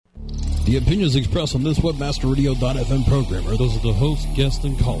The opinions expressed on this WebmasterRadio.fm program are those of the host, guests,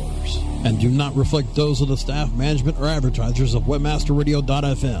 and callers, and do not reflect those of the staff, management, or advertisers of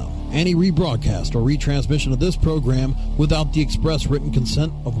WebmasterRadio.fm. Any rebroadcast or retransmission of this program without the express written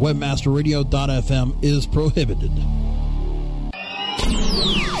consent of WebmasterRadio.fm is prohibited.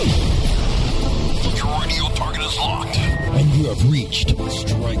 Your radio target is locked, and you have reached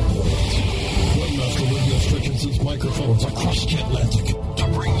strike point. Webmaster Radio stretches its microphones across the Atlantic to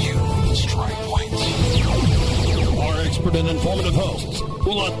bring you Strike Point. Our expert and informative hosts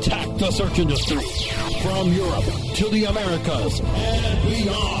will attack the search industry from Europe to the Americas and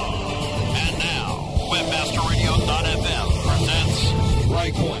beyond. And now, WebmasterRadio.fm presents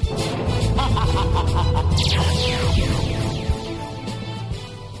Strike Point.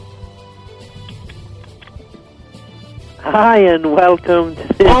 Hi and welcome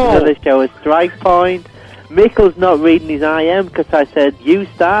to another show at Strike Point. Michael's not reading his IM because I said you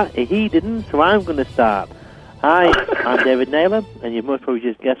start, he didn't, so I'm going to start. Hi, I'm David Naylor, and you must probably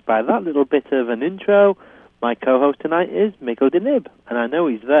just guessed by that little bit of an intro, my co-host tonight is Michael Denib, and I know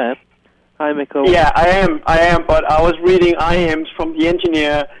he's there. Hi, Michael. Yeah, I am, but I was reading IMs from the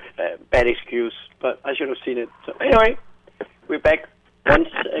engineer. Bad excuse, but I should have seen it. So anyway, we're back once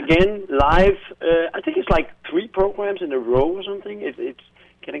again, live. I think it's like 3 programs in a row or something. It's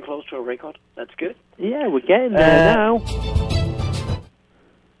getting close to a record. That's good. Yeah, we're getting there now.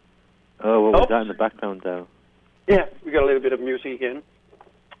 Oh, what was that in the background, though? Yeah, we got a little bit of music again.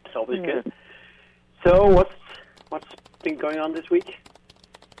 It's always good. So, what's been going on this week?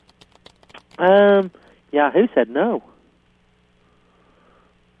 Yahoo said no.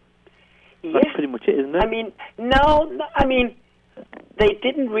 That's pretty much it, isn't it? I mean, no, I mean, they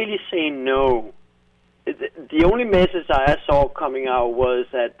didn't really say no. The only message I saw coming out was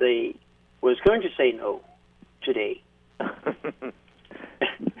that they was going to say no today.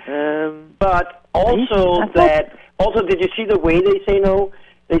 But also did you see the way they say no?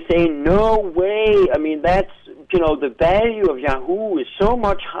 They say no way. I mean, that's, the value of Yahoo is so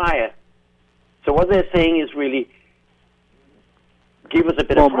much higher. So what they're saying is really, give us a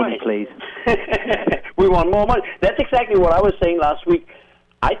bit of money, please. We want more money. That's exactly what I was saying last week.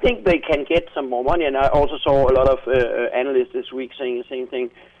 I think they can get some more money, and I also saw a lot of analysts this week saying the same thing.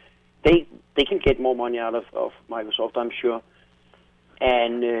 They can get more money out of Microsoft, I'm sure.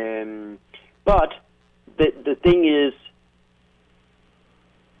 And but the thing is,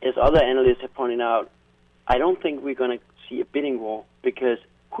 as other analysts have pointed out, I don't think we're going to see a bidding war, because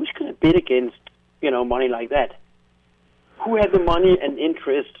who's going to bid against money like that? Who had the money and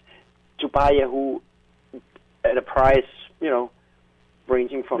interest to buy Yahoo at a price,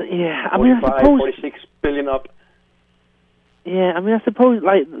 ranging from 46 billion up? Yeah, I mean, I suppose,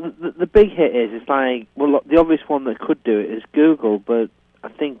 like, the big hit is, it's like, well, the obvious one that could do it is Google, but I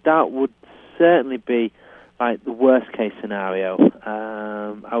think that would certainly be, like, the worst-case scenario.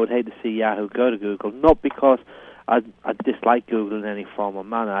 I would hate to see Yahoo go to Google, not because I dislike Google in any form or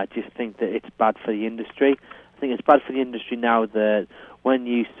manner. I just think that it's bad for the industry. I think it's bad for the industry now that when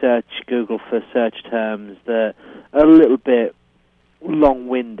you search Google for search terms that are a little bit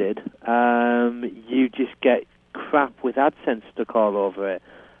long-winded, you just get crap with AdSense stuck all over it,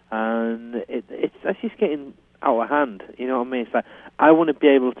 and it's just getting out of hand. You know what I mean? It's like, I want to be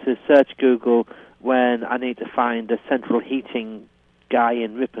able to search Google when I need to find a central heating guy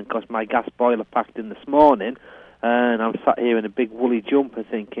in Ripon because my gas boiler packed in this morning, and I'm sat here in a big woolly jumper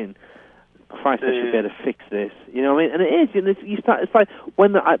thinking, Christ, I should be able to fix this. You know what I mean? And it is. It's like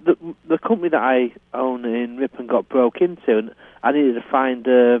when the company that I own in Ripon got broke into, and I needed to find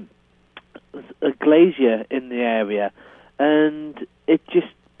a glazier in the area, and it just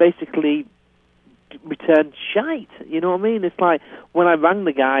basically returned shite. You know what I mean? It's like when I rang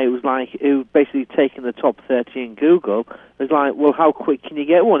the guy who was basically taking the top 30 in Google. It was like, well, how quick can you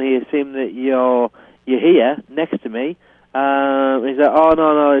get one? He assumed that you're here next to me. He's like, oh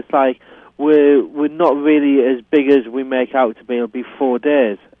no, it's like, we're not really as big as we make out to be. It'll be 4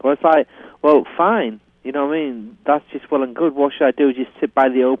 days. Well, it's like, well, fine. You know what I mean? That's just well and good. What should I do? Just sit by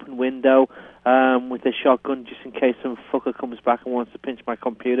the open window with a shotgun just in case some fucker comes back and wants to pinch my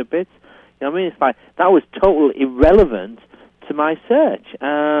computer bits? You know what I mean? It's like, that was totally irrelevant to my search.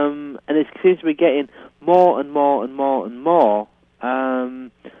 And it seems to be getting more and more and more and more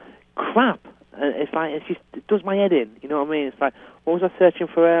crap. It's like, it does my head in. You know what I mean? It's like, what was I searching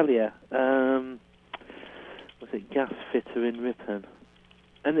for earlier? Was it gas fitter in Ripon?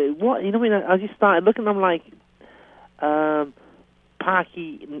 And you know what I mean? I just started looking. I'm like,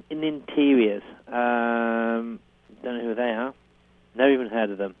 Parky in Interiors. Don't know who they are. Never even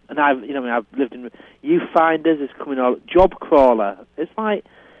heard of them. And I've lived in. YouFinders is coming on. Job Crawler. It's like,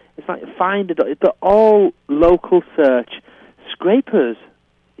 It's like they're all local search scrapers.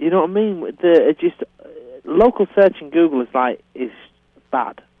 You know what I mean? Local search in Google is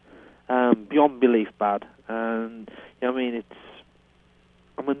bad, beyond belief bad. And you know what I mean?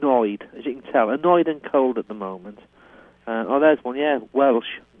 I'm annoyed, as you can tell, annoyed and cold at the moment. There's one. Yeah,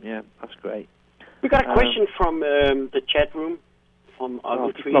 Welsh. Yeah, that's great. We got a question from the chat room from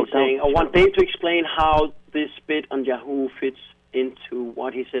Tree saying, "I want Dave to explain how this bit on Yahoo fits into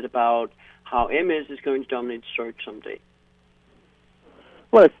what he said about how MS is going to dominate search someday."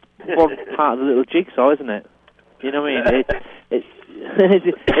 Well, it's one part of the little jigsaw, isn't it? You know what I mean?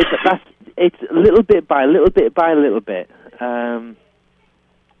 It's little bit by little bit by little bit.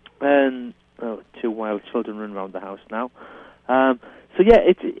 And two wild children run around the house now. So yeah,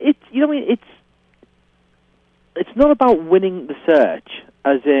 it's you know what I mean? It's not about winning the search,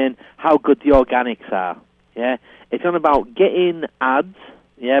 as in how good the organics are. Yeah, it's not about getting ads.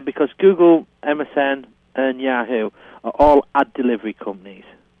 Yeah, because Google, MSN, and Yahoo are all ad delivery companies.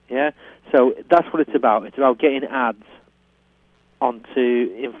 Yeah, so that's what it's about. It's about getting ads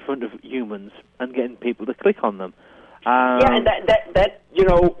in front of humans and getting people to click on them. Yeah, and that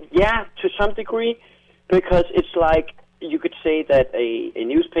to some degree, because it's like you could say that a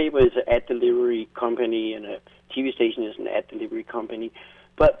newspaper is an ad delivery company and a TV station is an ad delivery company.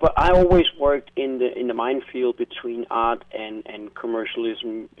 But I always worked in the minefield between art and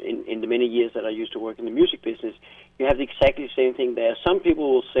commercialism in the many years that I used to work in the music business. You have exactly the same thing there. Some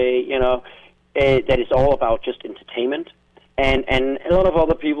people will say, that it's all about just entertainment, and a lot of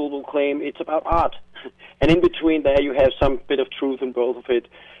other people will claim it's about art. And in between there, you have some bit of truth in both of it,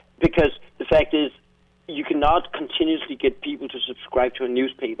 because the fact is, you cannot continuously get people to subscribe to a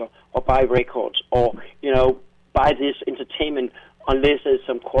newspaper or buy records or buy this entertainment unless there's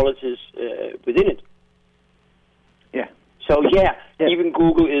some qualities within it. Yeah. So even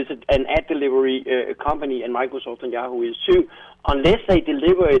Google is an ad delivery company, and Microsoft and Yahoo is too. Unless they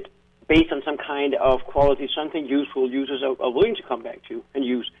deliver it based on some kind of quality, something useful users are willing to come back to and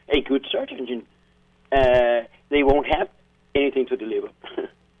use a good search engine, they won't have anything to deliver.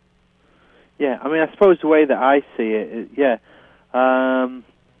 Yeah, I mean, I suppose the way that I see it,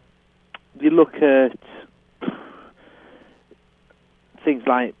 you look at things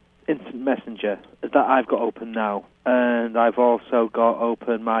like Instant Messenger that I've got open now, and I've also got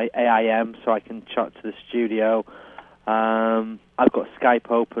open my AIM so I can chat to the studio. I've got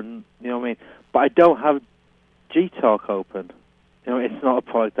Skype open, you know what I mean? But I don't have Gtalk open. It's not a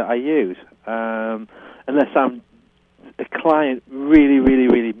product that I use. Unless a client really, really,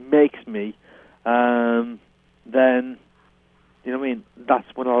 really makes me, then, you know what I mean, that's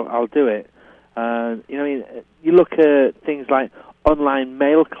when I'll do it. You know what I mean? You look at things like online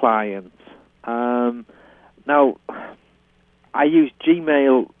mail clients. Now, I use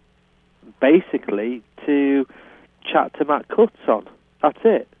Gmail basically to chat to Matt Cutts on. That's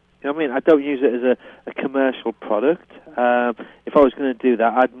it. You know what I mean? I don't use it as a commercial product. If I was going to do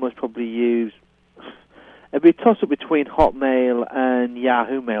that, I'd most probably use... It'd be a toss-up between Hotmail and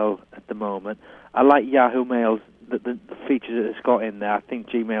Yahoo Mail at the moment. I like Yahoo Mail's the features that it's got in there. I think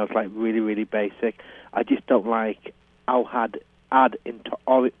Gmail's like really, really basic. I just don't like how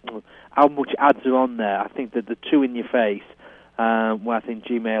much ads are on there. I think that the two in your face, where I think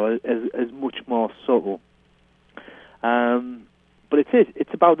Gmail is much more subtle. But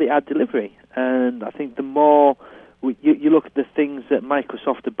it's about the ad delivery, and I think the more you look at the things that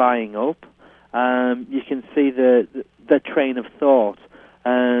Microsoft are buying up, you can see the train of thought,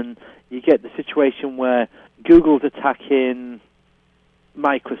 and you get the situation where Google's attacking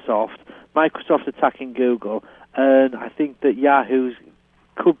Microsoft attacking Google, and I think that Yahoo's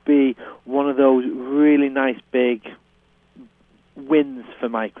could be one of those really nice big wins for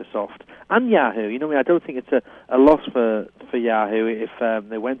Microsoft and Yahoo. You know what I mean? I don't think it's a loss for Yahoo if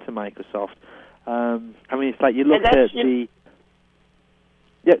they went to Microsoft. I mean, it's like you look at the...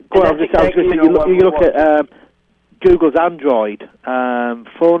 Yeah, go on. You look at Google's Android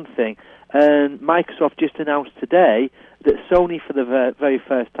phone thing, and Microsoft just announced today that Sony, for the very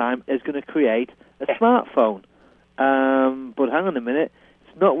first time, is going to create a smartphone. But hang on a minute,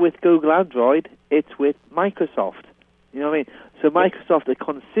 it's not with Google Android, it's with Microsoft. You know what I mean? So Microsoft are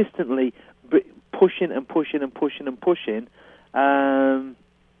consistently pushing and pushing and pushing and pushing. You know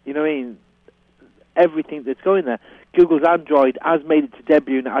what I mean? Everything that's going there. Google's Android has made it to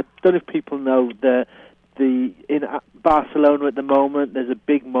debut. And I don't know if people know in Barcelona at the moment, there's a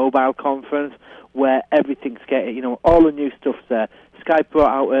big mobile conference where everything's getting, all the new stuff's there. Skype brought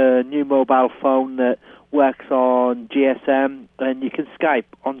out a new mobile phone that works on GSM, and you can Skype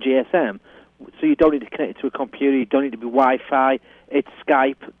on GSM. So you don't need to connect it to a computer, you don't need to be Wi-Fi. it's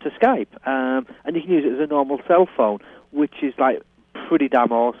Skype to Skype, and you can use it as a normal cell phone, which is like pretty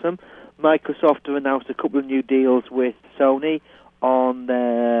damn awesome. Microsoft have announced a couple of new deals with Sony on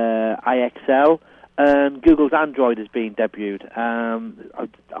their IXL, and Google's Android is being debuted.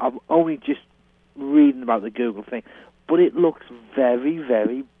 I'm only just reading about the Google thing, but it looks very,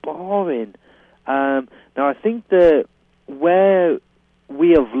 very boring. Now, I think that where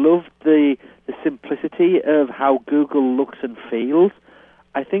we have loved the simplicity of how Google looks and feels,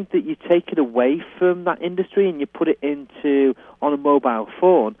 I think that you take it away from that industry and you put it on a mobile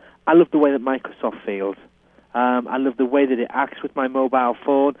phone. I love the way that Microsoft feels. I love the way that it acts with my mobile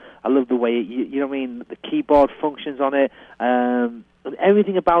phone. I love the way, the keyboard functions on it. And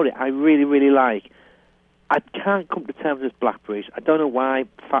everything about it I really, really like. I can't come to terms with BlackBerries. I don't know why,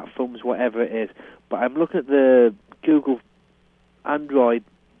 fat thumbs, whatever it is. But I'm looking at the Google Android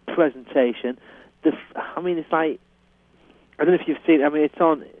presentation. It's like, I don't know if you've seen it. I mean, it's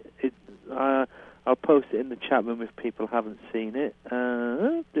on. I'll post it in the chat room if people haven't seen it.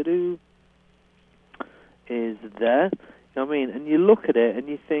 Is there? You know what I mean? And you look at it and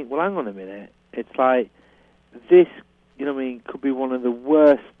you think, well, hang on a minute. It's like this. Could be one of the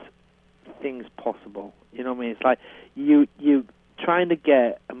worst things possible. You know what I mean? It's like you trying to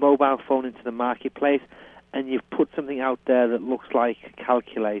get a mobile phone into the marketplace, and you've put something out there that looks like a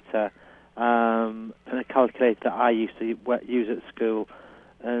calculator, and a calculator that I used to use at school.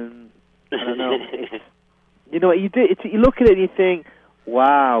 And I don't know. You know what you do? You look at it and you think,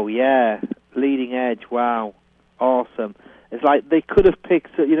 wow, yeah, leading edge, wow, awesome. It's like they could have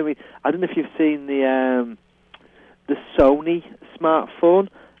picked. I don't know if you've seen the Sony smartphone.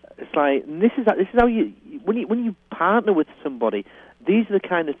 It's like this is how you when you partner with somebody, these are the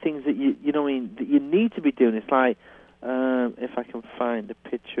kind of things that that you need to be doing. It's like if I can find a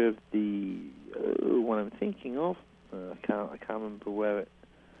picture of the one I'm thinking of, I can't remember where it.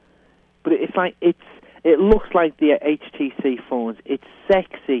 But it's like it looks like the HTC phones. It's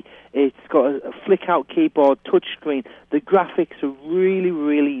sexy. It's got a flick-out keyboard, touchscreen. The graphics are really,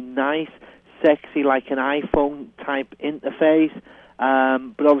 really nice, sexy, like an iPhone type interface.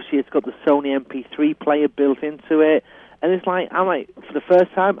 But obviously it's got the Sony MP3 player built into it. And it's like, for the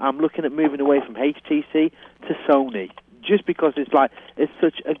first time, I'm looking at moving away from HTC to Sony, just because it's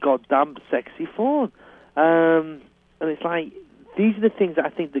such a goddamn sexy phone. And it's like, these are the things that I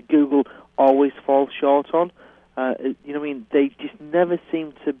think that Google always falls short on. They just never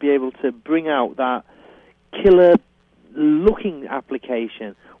seem to be able to bring out that killer-looking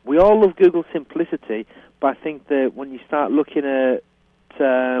application. We all love Google's simplicity, but I think that when you start looking at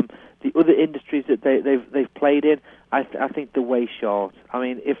the other industries that they've played in, I think they're way short. I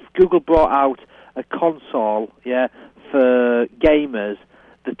mean, if Google brought out a console, for gamers,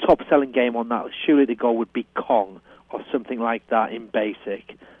 the top-selling game on that, surely the goal would be Kong or something like that in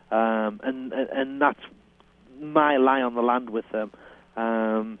BASIC, and that's my lie on the land with them.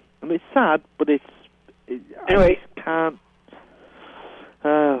 It's sad, but anyway. I can't.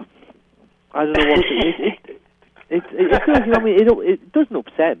 I don't know what it doesn't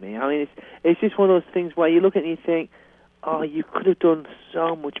upset me. I mean, it's just one of those things where you look at it and you think, oh, you could have done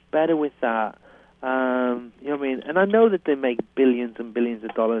so much better with that. You know what I mean? And I know that they make billions and billions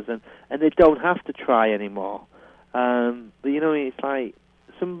of dollars, and they don't have to try anymore. But it's like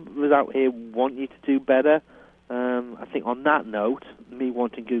some of us out here want you to do better. I think on that note, me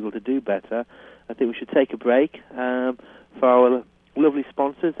wanting Google to do better, I think we should take a break for our lovely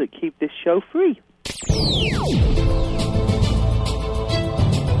sponsors that keep this show free.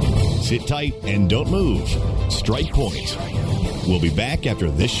 Sit tight and don't move. Strike Point. We'll be back after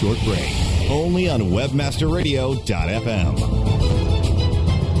this short break. Only on webmasterradio.fm.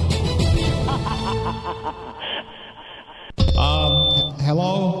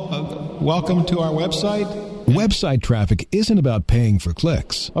 Hello. Welcome to our website. Website traffic isn't about paying for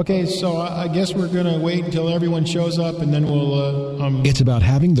clicks. Okay, so I guess we're going to wait until everyone shows up and then we'll... It's about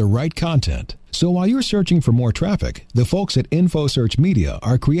having the right content. So while you're searching for more traffic, the folks at InfoSearch Media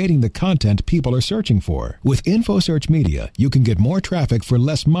are creating the content people are searching for. With InfoSearch Media, you can get more traffic for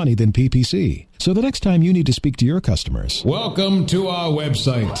less money than PPC. So the next time you need to speak to your customers... Welcome to our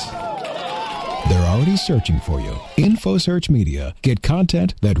website. They're already searching for you. InfoSearch Media. Get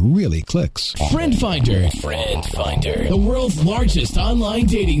content that really clicks. Friend Finder. The world's largest online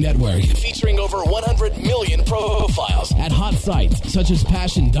dating network. Featuring over 100 million profiles at hot sites such as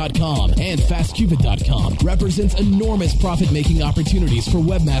Passion.com and FastCupid.com. Represents enormous profit-making opportunities for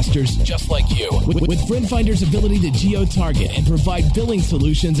webmasters just like you. With Friend Finder's ability to geo-target and provide billing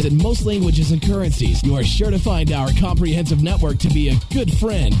solutions in most languages and currencies, you are sure to find our comprehensive network to be a good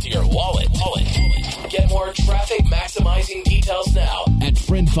friend to your wallet. Get more traffic maximizing details now at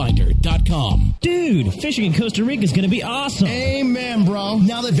friendfinder.com. Dude, fishing in Costa Rica is going to be awesome. Amen, bro.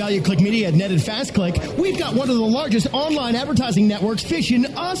 Now that Value Click Media had netted FastClick, we've got one of the largest online advertising networks fishing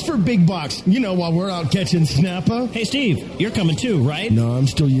us for big bucks. You know, while we're out catching snapper. Hey, Steve, you're coming too, right? No, I'm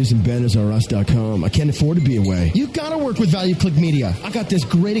still using BenazRUs.com. I can't afford to be away. You got to work with Value Click Media. I got this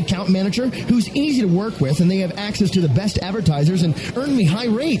great account manager who's easy to work with, and they have access to the best advertisers and earn me high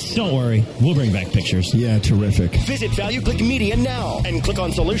rates. Don't worry, we'll bring back pictures. Yeah, terrific. Visit Value Click Media now and click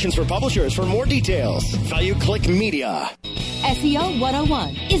on Solutions for Publishers for more details. Value Click Media. SEO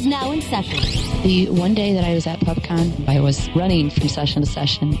 101 is now in session. The one day that I was at PubCon, I was running from session to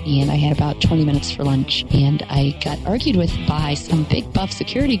session, and I had about 20 minutes for lunch. And I got argued with by some big buff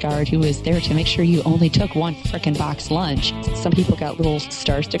security guard who was there to make sure you only took one frickin' box lunch. Some people got little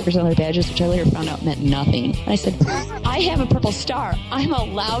star stickers on their badges, which I later found out meant nothing. And I said, I have a purple star. I'm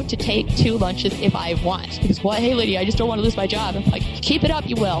allowed to take 2 lunches if I want. He goes, well, hey, lady, I just don't want to lose my job. I'm like, keep it up,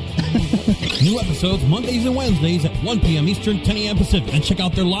 you will. New episodes Mondays and Wednesdays at 1 p.m. Eastern, 10 a.m. Pacific. And check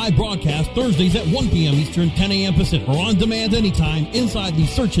out their live broadcast Thursdays at 1 p.m. Eastern, 10 a.m. Pacific. Or on demand anytime inside the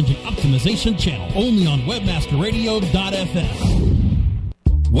Search Engine Optimization channel. Only on WebmasterRadio.fm.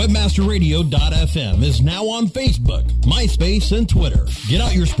 WebmasterRadio.fm is now on Facebook, MySpace, and Twitter. Get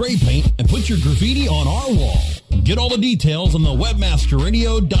out your spray paint and put your graffiti on our wall. Get all the details on the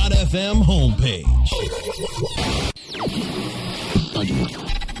WebmasterRadio.fm homepage.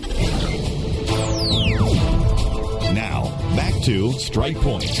 Now, back to Strike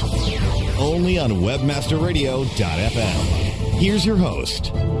Point. Only on WebmasterRadio.fm. Here's your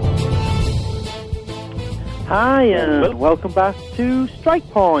host. Hi, and welcome back to Strike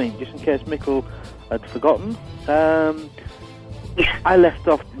Point. Just in case Mikkel had forgotten, I left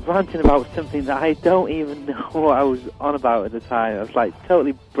off ranting about something that I don't even know what I was on about at the time. I was like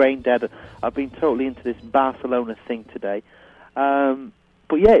totally brain dead. I've been totally into this Barcelona thing today.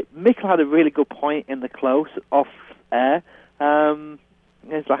 But yeah, Mikkel had a really good point in the close off air.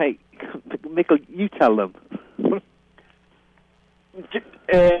 It's like, Mikkel, you tell them.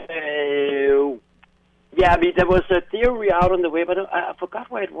 Yeah, I mean, there was a theory out on the web. I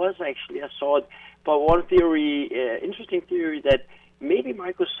forgot where it was, actually. I saw it. But one theory, interesting theory, that maybe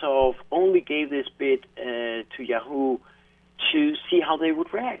Microsoft only gave this bit to Yahoo to see how they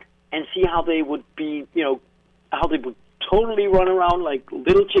would react and see how they would be, how they would totally run around like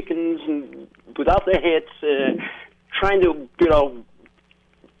little chickens and without their heads, trying to,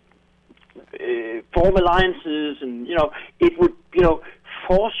 form alliances, and, it would,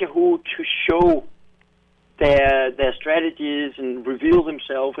 force Yahoo to show their strategies and reveal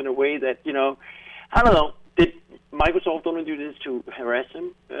themselves in a way that, I don't know, did Microsoft only do this to harass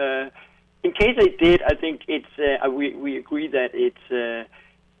them? In case they did, I think it's we agree that it's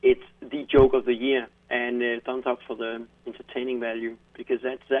the joke of the year, and thumbs up for the entertaining value, because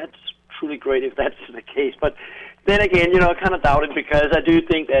that's truly great if that's the case. But then again, I kind of doubt it, because I do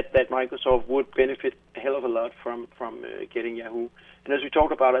think that Microsoft would benefit a hell of a lot from getting Yahoo. And as we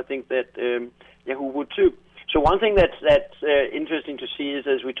talked about, I think that Yahoo would too. So one thing that's interesting to see is,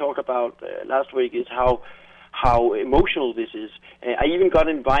 as we talked about last week, is how emotional this is. I even got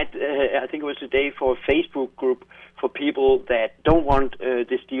invited, I think it was today, for a Facebook group for people that don't want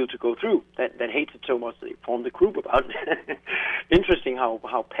this deal to go through, that hates it so much they formed a group about it. Interesting how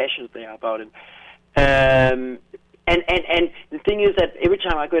passionate they are about it. And the thing is that every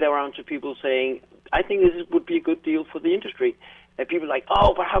time I go around to people saying, I think this would be a good deal for the industry, people are like,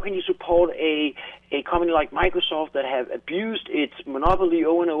 oh, but how can you support a company like Microsoft that have abused its monopoly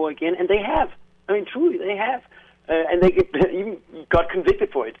over and over again? And they have. I mean, truly, they have. And they even got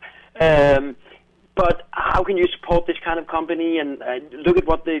convicted for it. But how can you support this kind of company? And look at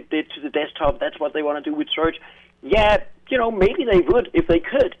what they did to the desktop. That's what they want to do with search. Yeah, maybe they would if they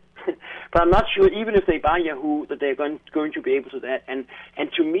could. But I'm not sure, even if they buy Yahoo, that they're going to be able to that. And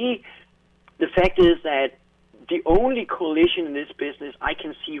to me, the fact is that the only coalition in this business I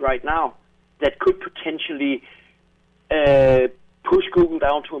can see right now that could potentially push Google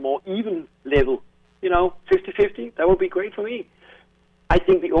down to a more even level, 50-50, that would be great for me. I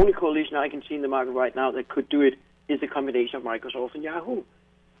think the only coalition I can see in the market right now that could do it is a combination of Microsoft and Yahoo.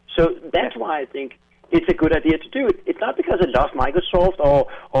 So that's why I think it's a good idea to do it. It's not because I love Microsoft or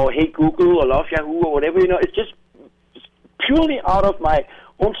hate Google or love Yahoo or whatever, it's just purely out of my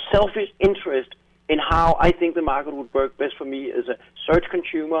own selfish interest in how I think the market would work best for me as a search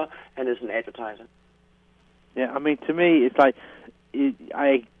consumer and as an advertiser. Yeah, I mean, to me, it's like,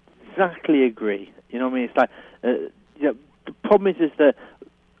 I exactly agree. You know what I mean? It's like, the problem is that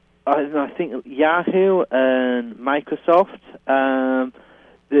I think Yahoo and Microsoft,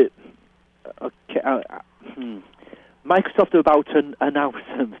 Okay. Microsoft are about to announce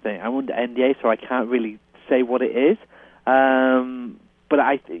something. I'm under NDA, so I can't really say what it is. But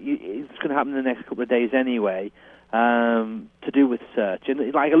it's going to happen in the next couple of days anyway, to do with search.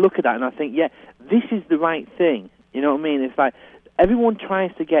 And like I look at that and I think, yeah, this is the right thing. You know what I mean? It's like everyone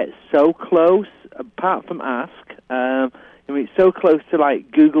tries to get so close, apart from Ask. So close to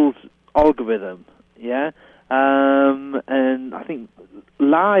like Google's algorithm. Yeah. And I think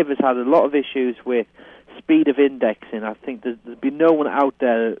Live has had a lot of issues with speed of indexing. I think there's been no one out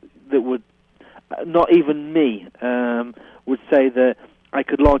there that would, not even me, would say that I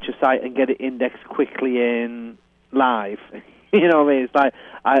could launch a site and get it indexed quickly in Live. You know what I mean? It's like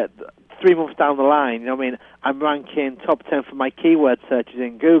 3 months down the line, you know what I mean? I'm ranking top 10 for my keyword searches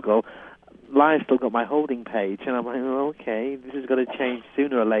in Google. Live still got my holding page, and I'm like, oh, okay, this is going to change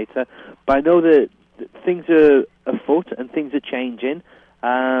sooner or later. But I know that things are afoot and things are changing.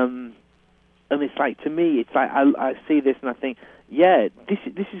 And it's like, to me, it's like I see this and I think, yeah, this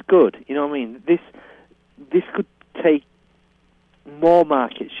is good. You know what I mean? This could take more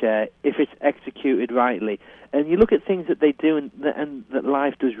market share if it's executed rightly. And you look at things that they do and that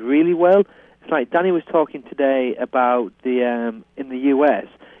Live does really well. It's like Danny was talking today about the in the US,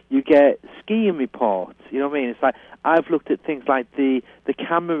 you get skiing reports. You know what I mean? It's like I've looked at things like the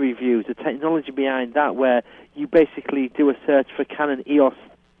camera reviews, the technology behind that, where you basically do a search for Canon EOS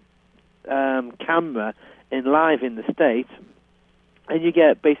camera in Live in the States, and you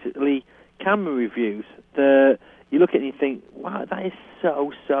get basically camera reviews. You look at it and you think, wow, that is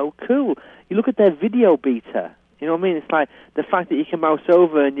so cool. You look at their video beta. You know what I mean? It's like the fact that you can mouse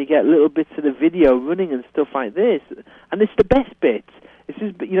over and you get little bits of the video running and stuff like this. And it's the best bits. It's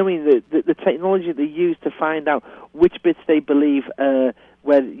just, you know what I mean? The technology they use to find out which bits they believe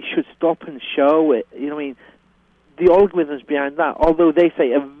where you should stop and show it. You know what I mean? The algorithms behind that, although they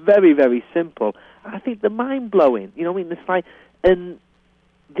say are very, very simple, I think they're mind-blowing. You know what I mean? It's like, and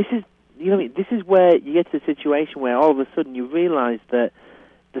this is, you know what I mean? This is where you get to the situation where all of a sudden you realize that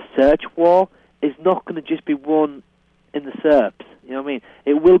the search war is not going to just be won in the SERPs. You know what I mean?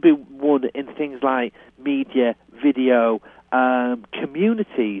 It will be won in things like media, video,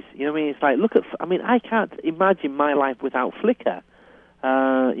 communities. You know what I mean? It's like, I can't imagine my life without Flickr.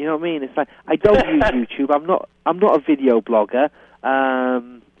 You know what I mean? It's like, I don't use YouTube. I'm not a video blogger.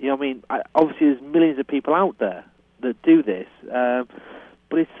 You know what I mean? Obviously, there's millions of people out there that do this.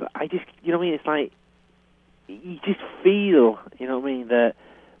 But you know what I mean? It's like, you just feel, you know what I mean, that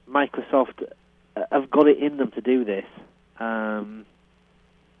Microsoft have got it in them to do this. I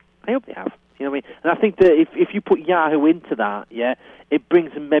hope they have. You know what I mean? And I think that if you put Yahoo into that, yeah, it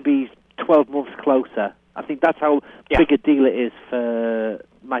brings them maybe 12 months closer. I think that's how big a deal it is for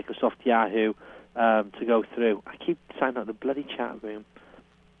Microsoft Yahoo to go through. I keep signing out the bloody chat room.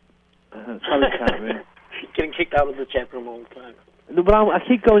 Chat room. Getting kicked out of the chat room all the time. No, but I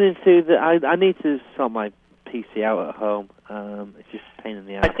keep going into the. I need to sort my PC out at home. It's just a pain in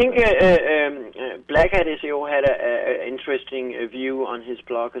the ass. I think Black Hat SEO had an interesting view on his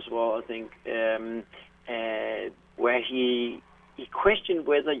blog as well. I think where he questioned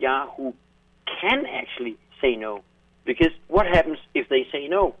whether Yahoo can actually say no, because what happens if they say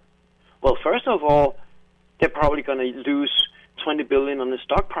no? Well, first of all, they're probably going to lose $20 billion on the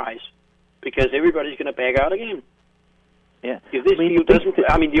stock price because everybody's going to back out again. Yeah. If this deal doesn't,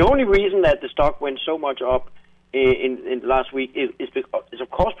 the only reason that the stock went so much up in last week is of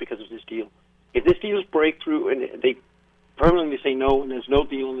course because of this deal. If this deal's breakthrough and they permanently say no and there's no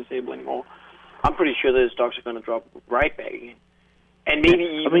deal on the table anymore, I'm pretty sure that the stocks are going to drop right back again, and maybe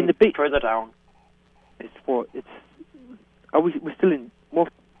even further down. We're still in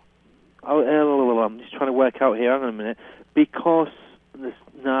what? I'm just trying to work out here. Hang on a minute, because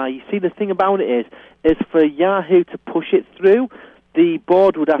you see, the thing about it is for Yahoo to push it through, the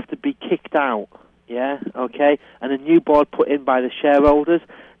board would have to be kicked out. Yeah, okay, and a new board put in by the shareholders.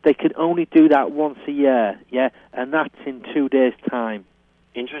 They can only do that once a year. Yeah, and that's in 2 days' time.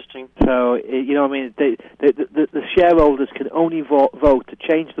 Interesting. So you know what I mean. The shareholders can only vote to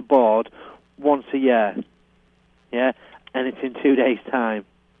change the board once a year. Yeah, and it's in 2 days' time.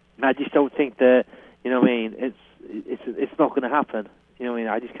 And I just don't think that, you know what I mean, it's not going to happen. You know what I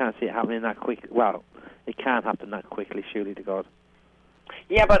mean? I just can't see it happening that quick. Well, it can't happen that quickly, surely to God.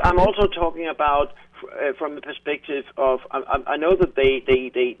 Yeah, but I'm also talking about from the perspective of I know that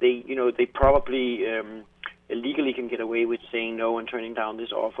they probably legally can get away with saying no and turning down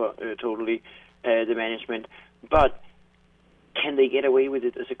this offer totally, the management. But can they get away with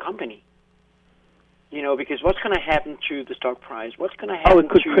it as a company? You know, because what's going to happen to the stock price? What's going to happen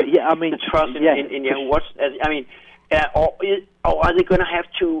to the trust in Yahoo? Or are they going to have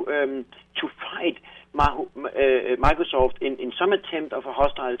to fight Microsoft in some attempt of a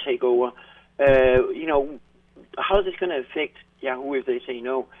hostile takeover? How is this going to affect Yahoo if they say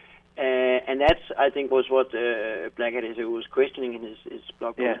no? And that's, I think, was what Blackhat was questioning in his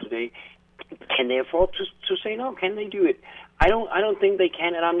blog post today. Can they afford to say no? Can they do it? I don't think they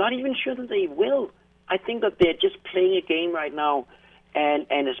can, and I'm not even sure that they will. I think that they're just playing a game right now,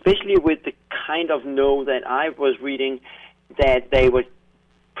 and especially with the kind of no that I was reading, that they were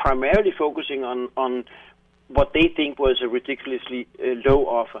primarily focusing on what they think was a ridiculously low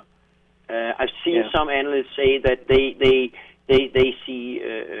offer. I've seen some analysts say that they see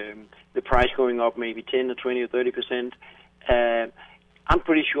the price going up maybe 10 or 20 or 30%. I'm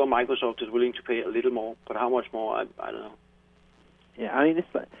pretty sure Microsoft is willing to pay a little more, but how much more, I don't know. Yeah, I mean,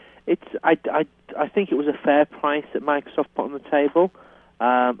 I think it was a fair price that Microsoft put on the table.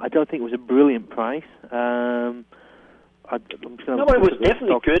 I don't think it was a brilliant price. No, but it was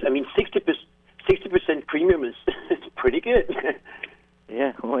definitely good. I mean, 60% premium is pretty good.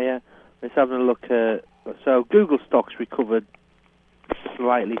 Yeah, Let's have a look at... So Google stocks recovered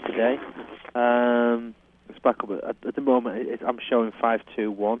slightly today. It's back up at the moment. I'm showing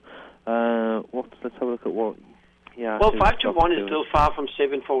 521. Let's have a look at what. Yeah. Well, 521 is still far from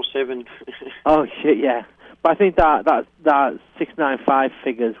 747. Oh shit! Yeah, but I think that 695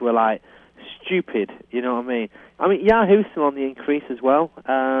 figures were like stupid. You know what I mean? I mean Yahoo's still on the increase as well.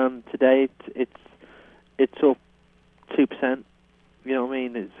 Today it's up 2%. You know what I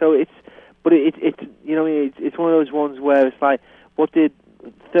mean? So it's you know it's one of those ones where it's like, what did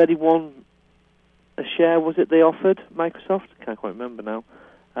 31 a share was it they offered Microsoft? Can't quite remember now.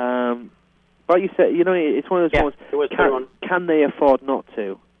 But you said, you know, it's one of those ones. It was 31. Can they afford not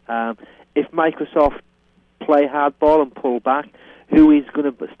to? If Microsoft play hardball and pull back, who is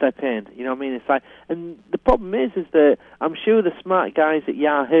going to step in? You know what I mean? It's like, and the problem is that I'm sure the smart guys at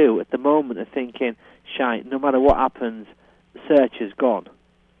Yahoo at the moment are thinking, shite, no matter what happens, search is gone.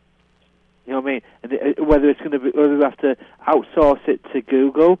 You know what I mean? And whether it's going to be, whether we have to outsource it to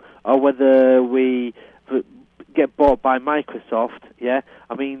Google or whether we get bought by Microsoft, yeah?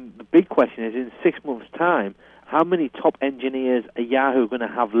 I mean, the big question is, in 6 months' time, how many top engineers are Yahoo going to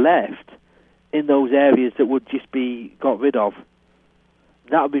have left in those areas that would just be got rid of?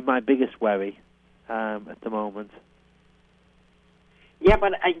 That would be my biggest worry at the moment. Yeah,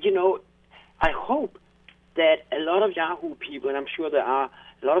 but, I hope that a lot of Yahoo people, and I'm sure there are,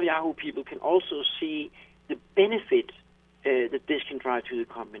 a lot of Yahoo people can also see the benefit that this can drive to the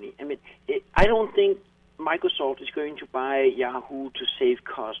company. I mean, I don't think Microsoft is going to buy Yahoo to save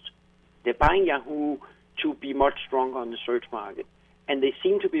cost. They're buying Yahoo to be much stronger on the search market. And they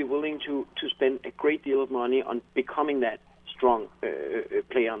seem to be willing to spend a great deal of money on becoming that strong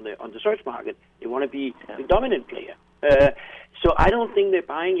player on the search market. They want to be the dominant player. So I don't think they're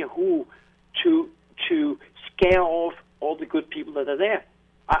buying Yahoo to scare off all the good people that are there.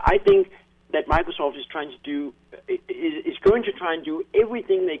 I think that Microsoft is going to try and do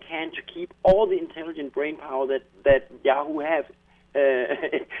everything they can to keep all the intelligent brain power that Yahoo have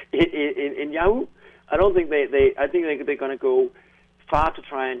in Yahoo. I don't think I think they're going to go far to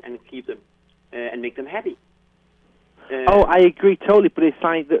try and keep them and make them happy. I agree totally, but it's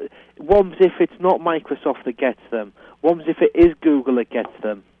like one's if it's not Microsoft that gets them, one's if it is Google that gets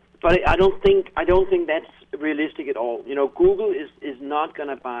them. But I don't think that's realistic at all. You know, Google is not going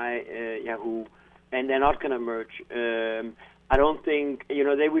to buy Yahoo, and they're not going to merge. I don't think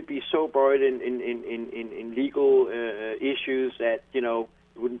they would be so buried in legal issues that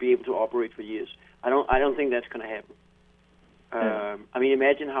wouldn't be able to operate for years. I don't think that's going to happen. I mean,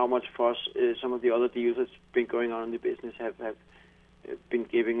 imagine how much fuss some of the other deals that's been going on in the business have been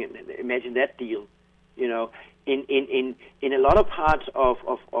giving. Imagine that deal. In a lot of parts of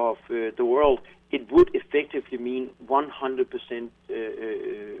the world, it would effectively mean 100%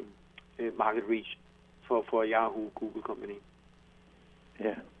 market reach for a Yahoo Google company.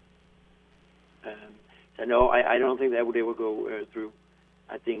 Yeah. So no, I don't think that would ever go through.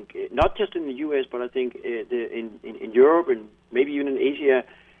 I think not just in the U.S., but I think in Europe and maybe even in Asia,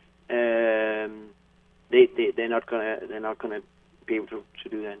 they're not gonna be able to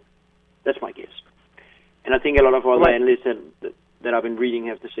do that. That's my guess. And I think a lot of other analysts that I've been reading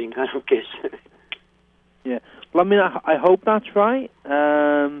have the same kind of guess. Yeah. Well, I mean, I hope that's right.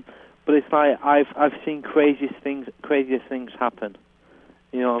 But it's like I've seen crazier things happen.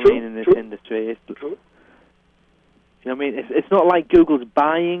 You know what I mean in this industry. True. You know what I mean? It's not like Google's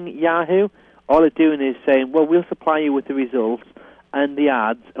buying Yahoo. All they're doing is saying, well, we'll supply you with the results and the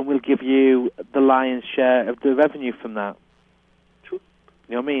ads, and we'll give you the lion's share of the revenue from that. True.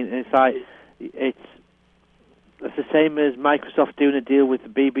 You know what I mean? And it's like That's the same as Microsoft doing a deal with the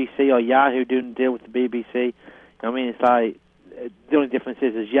BBC or Yahoo doing a deal with the BBC. I mean, it's like the only difference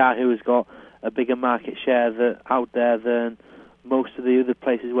is Yahoo has got a bigger market share out there than most of the other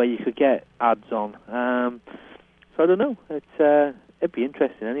places where you could get ads on. So I don't know. It'd be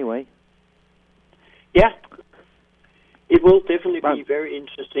interesting anyway. Yeah. It will definitely be very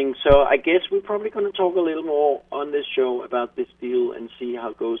interesting. So I guess we're probably going to talk a little more on this show about this deal and see how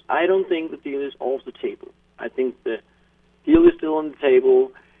it goes. I don't think the deal is off the table. I think the deal is still on the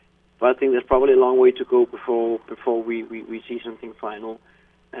table, but I think there's probably a long way to go before we see something final.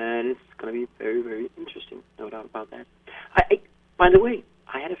 And it's going to be very, very interesting, no doubt about that. By the way,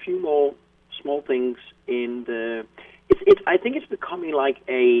 I had a few more small things in the... I think it's becoming like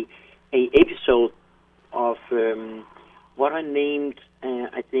a episode of... what I named,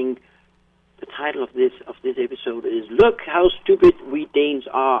 I think, the title of this episode is "Look How Stupid We Danes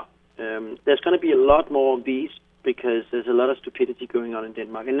Are." There's going to be a lot more of these because there's a lot of stupidity going on in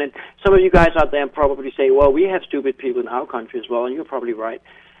Denmark. And then some of you guys out there probably say, "Well, we have stupid people in our country as well," and you're probably right.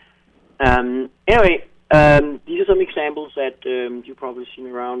 Anyway, these are some examples that you've probably seen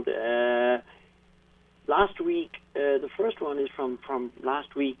around. Last week, the first one is from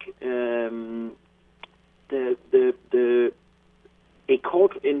last week. A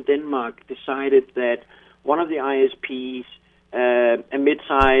court in Denmark decided that one of the ISPs, a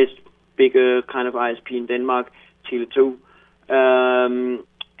mid-sized, bigger kind of ISP in Denmark, Tele2,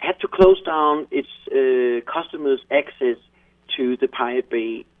 had to close down its customers' access to the Pirate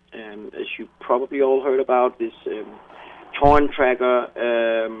Bay. As you probably all heard about, this torrent tracker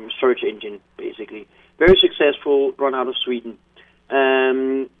search engine, basically. Very successful, run out of Sweden.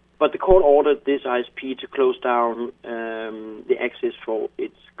 But the court ordered this ISP to close down the access for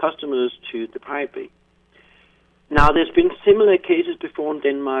its customers to the Pirate Bay. Now, there's been similar cases before in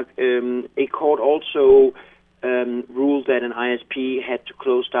Denmark. A court also ruled that an ISP had to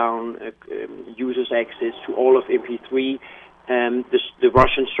close down users' access to all of MP3, the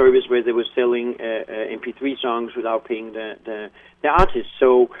Russian service where they were selling MP3 songs without paying the artists.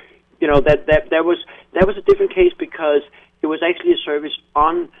 So, you know, that was a different case because it was actually a service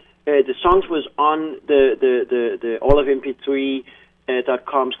on the songs was on the all of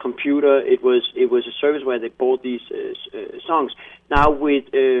MP3.com's computer. It was a service where they bought these songs. Now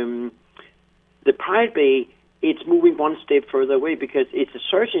with the Pirate Bay, it's moving one step further away because it's a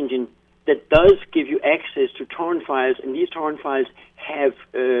search engine that does give you access to torrent files, and these torrent files have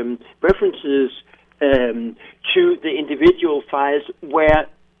references to the individual files where,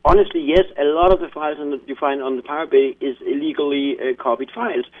 honestly, yes, a lot of the files you find on the Pirate Bay is illegally copied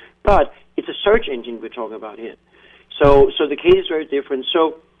files, but it's a search engine we're talking about here. So the case is very different.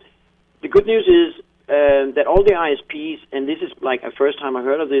 So the good news is that all the ISPs, and this is like a first time I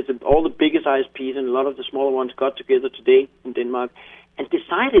heard of this, all the biggest ISPs and a lot of the smaller ones got together today in Denmark and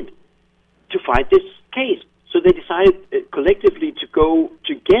decided to fight this case. So they decided collectively to go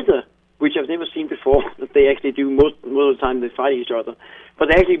together, which I've never seen before, that they actually do most of the time they fight each other. But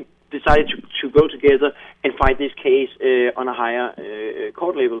they actually decided to go together and fight this case on a higher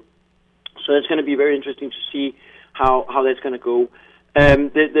court level. So it's going to be very interesting to see how that's going to go.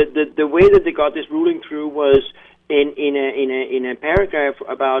 The way that they got this ruling through was in a paragraph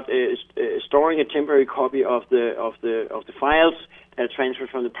about storing a temporary copy of the files that are transferred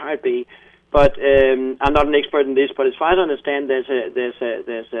from the Pirate Bay. But I'm not an expert in this, but as far as I understand, there's a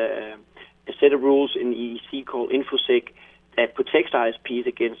set of rules in the EEC called InfoSec that protects ISPs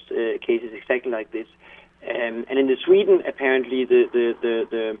against cases exactly like this. And in Sweden, apparently,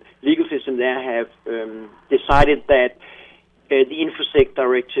 the legal system there have decided that the InfoSec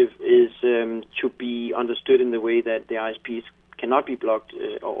directive is to be understood in the way that the ISPs cannot be blocked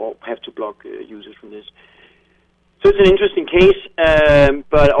or have to block users from this. So it's an interesting case,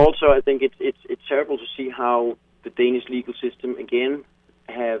 but also I think it's terrible to see how the Danish legal system again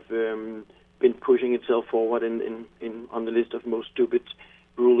have been pushing itself forward on the list of most stupid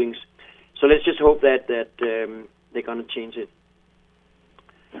rulings. So let's just hope that they're going to change it.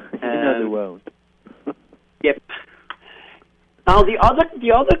 No, they won't. Yep. Now the other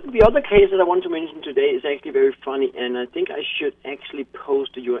case that I want to mention today is actually very funny, and I think I should actually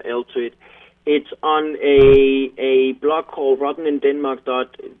post the URL to it. It's on a blog called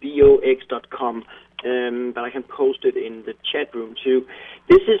rottenindenmark.vox.com, but I can post it in the chat room too.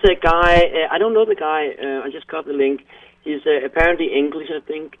 This is a guy, I don't know the guy, I just got the link. He's apparently English, I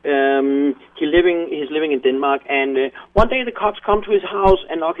think. He's living in Denmark, and one day the cops come to his house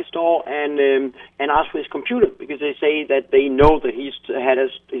and knock his door and ask for his computer because they say that they know that he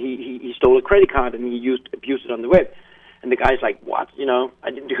stole a credit card and he abused it on the web. And the guy's like, what? You know,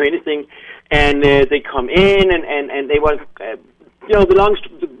 I didn't do anything. And they come in, and they were, the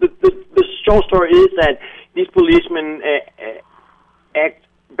short story is that these policemen act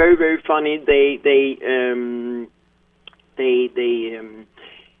very, very funny. They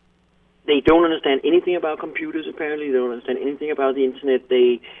don't understand anything about computers. Apparently, they don't understand anything about the internet.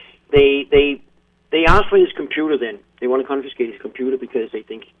 They ask for his computer. Then they want to confiscate his computer because they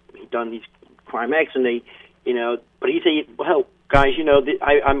think he done these crime acts, and they, But he say, well, guys,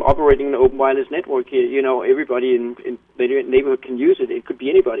 I'm operating an open wireless network here. Everybody in the neighborhood can use it. It could be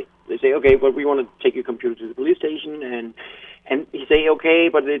anybody. They say, okay, but we want to take your computer to the police station, and he say, okay,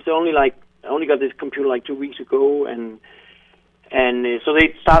 but it's only I only got this computer like 2 weeks ago, and so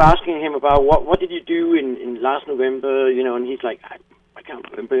they start asking him about what did you do in last November, and he's like, I can't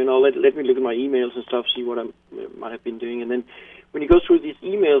remember, let me look at my emails and stuff, see what I might have been doing. And then when he goes through these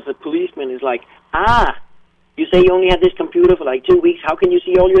emails, the policeman is like, you say you only had this computer for like 2 weeks, how can you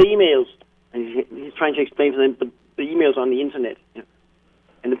see all your emails? And he's trying to explain to them the emails on the internet.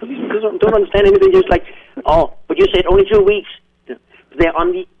 And the policeman don't understand anything, just like, oh, but you said only 2 weeks. They're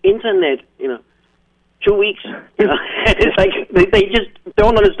on the internet, 2 weeks. It's like they just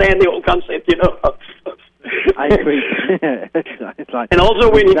don't understand the whole concept, I agree. It's like, and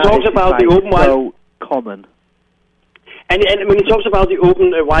also when he talks about the open so common. And when he talks about the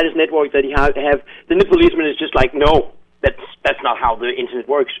open wireless network that he have, then the policeman is just like, no, that's not how the internet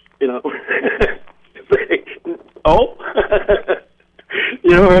works, Oh,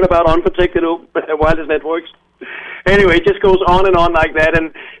 you ever heard about unprotected wireless networks? Anyway, it just goes on and on like that,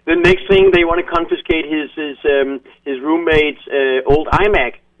 and the next thing they want to confiscate his roommate's old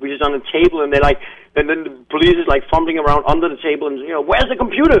iMac, which is on the table, and they're like, and then the police is like fumbling around under the table, and where's the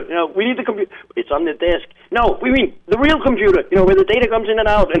computer? We need the computer. It's on the desk. No, we mean the real computer. Where the data comes in and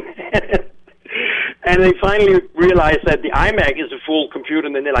out. And they finally realize that the iMac is a full computer,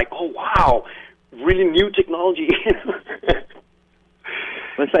 and then they're like, oh wow, really new technology.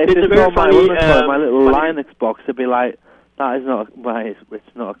 It's a very funny. My little Linux box would be like, that is not.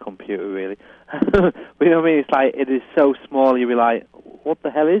 It's not a computer really. But you know what I mean? It's like it is so small. You'd be like, what the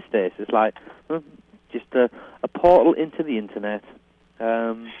hell is this? It's like just a portal into the internet.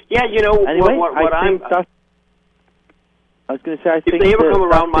 Anyway, I was going to say, if they ever come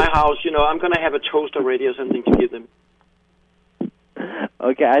around my house, I'm going to have a toaster ready or something to give them.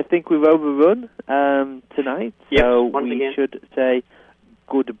 Okay, I think we've overrun tonight, so we should say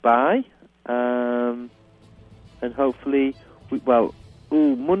goodbye, and hopefully,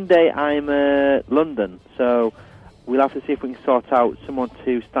 Monday I'm London, so we'll have to see if we can sort out someone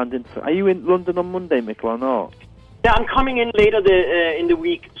to stand in for. Are you in London on Monday, Mikkel, or not? Yeah, I'm coming in later in the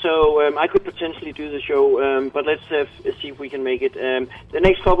week, so I could potentially do the show, but let's see if we can make it. The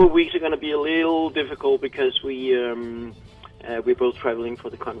next couple of weeks are going to be a little difficult because we're both traveling for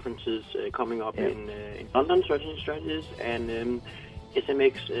the conferences coming up in London, Search and Strategies, and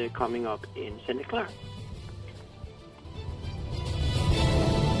SMX coming up in Santa Clara.